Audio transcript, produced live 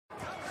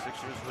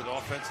Raptors with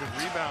offensive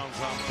rebounds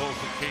on both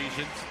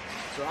occasions.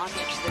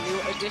 Dragic, the new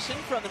addition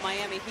from the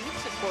Miami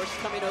Heat, of course,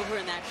 coming over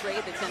in that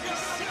trade that sent the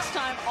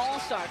six-time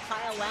All-Star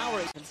Kyle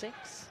Lowry.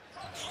 6.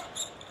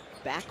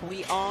 Back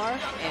we are,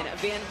 and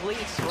Van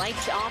Vliet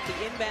strikes off the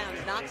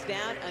inbounds, knocks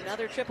down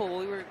another triple. Well,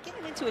 we were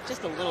getting into it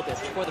just a little bit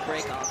before the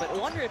break-off, but I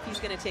wonder if he's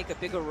going to take a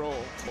bigger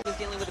role. He was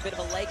dealing with a bit of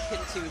a leg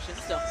contusion,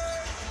 so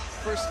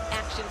first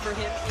action for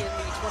him in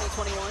the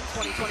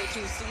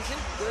 2021-2022 season.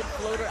 Good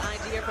floater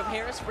idea from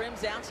Harris,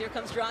 rims out, here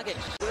comes Dragic.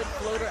 Good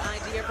floater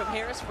idea from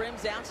Harris,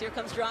 rims out, here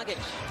comes Dragic.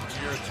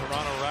 You're a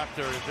Toronto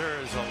Raptor,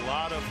 there is a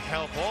lot of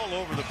help all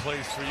over the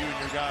place for you and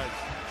your guys.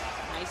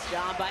 Nice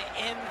job by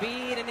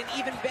Embiid, and an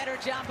even better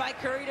job by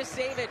Curry to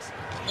save it.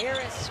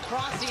 Harris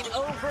crossing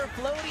over,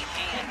 floating,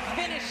 and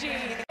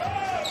finishing.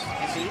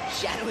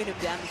 Embiid shadowing him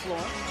down the floor.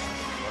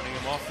 Running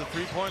him off the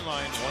three-point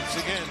line once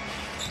again.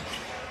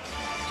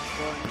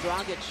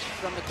 Goran Dragic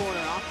from the corner,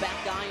 off back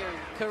iron.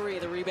 Curry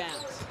the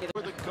rebounds.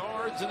 Where the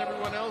guards and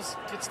everyone else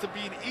gets to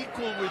be an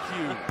equal with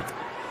you.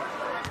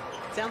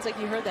 Sounds like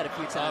you heard that a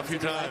few times. A few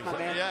times.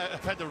 Life, yeah,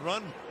 I've had to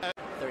run.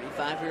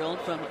 35-year-old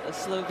from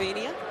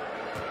Slovenia.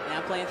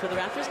 Now playing for the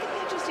Raptors. It's going to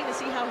be interesting to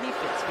see how he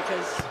fits,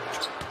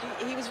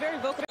 because he was very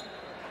vocal.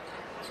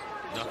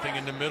 Nothing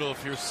in the middle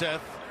if you're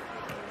Seth.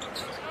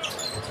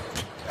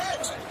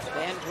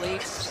 Van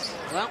Vliet.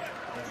 Well,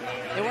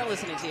 they weren't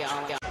listening to you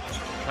all.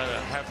 Try to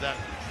have that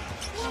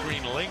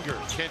screen linger.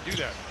 Can't do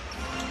that.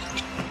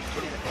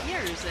 It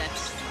appears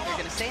that they're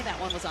going to say that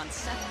one was on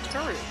Seth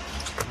Curry.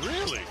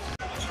 Really?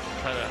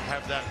 Try to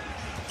have that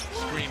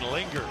screen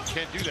linger.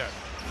 Can't do that.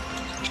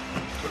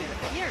 It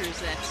appears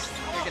that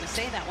they're going to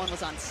say that one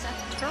was on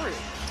Seth Curry.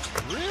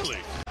 Really?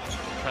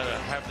 Try to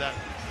have that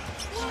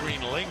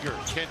screen linger.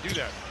 Can't do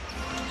that.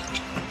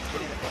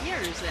 It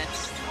appears that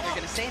they're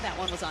going to say that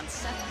one was on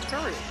Seth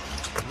Curry.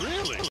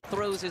 Really?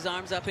 Throws his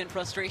arms up in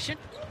frustration.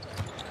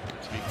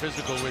 To be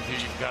physical with you,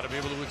 you've got to be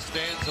able to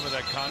withstand some of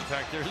that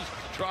contact. There's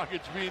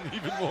Dragic being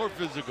even more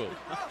physical.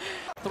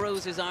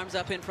 Throws his arms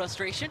up in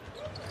frustration.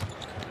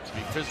 To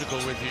be physical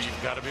with you,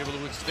 you've got to be able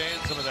to withstand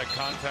some of that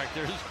contact.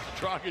 There's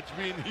Dragic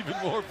being even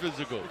more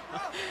physical.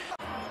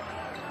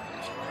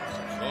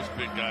 Most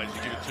big guys,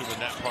 you give it to them in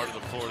that part of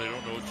the floor, they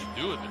don't know what to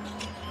do with it.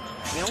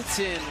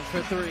 Milton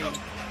for three.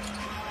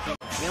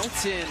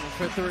 Milton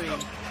for three.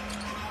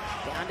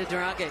 Down to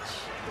Dragic.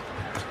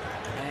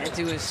 And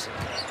to his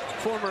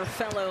former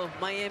fellow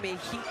Miami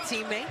Heat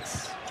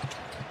teammates.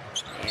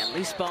 And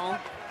loose ball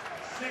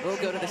will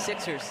go to the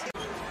Sixers.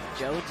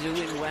 Joe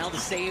doing well to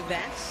save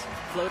that.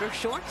 Floater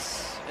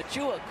shorts.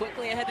 Achua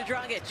quickly ahead to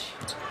Dragic.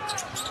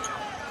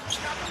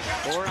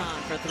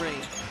 Goran for three.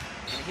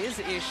 And his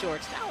is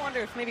shorts. Now I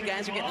wonder if maybe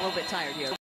guys are getting a little bit tired here.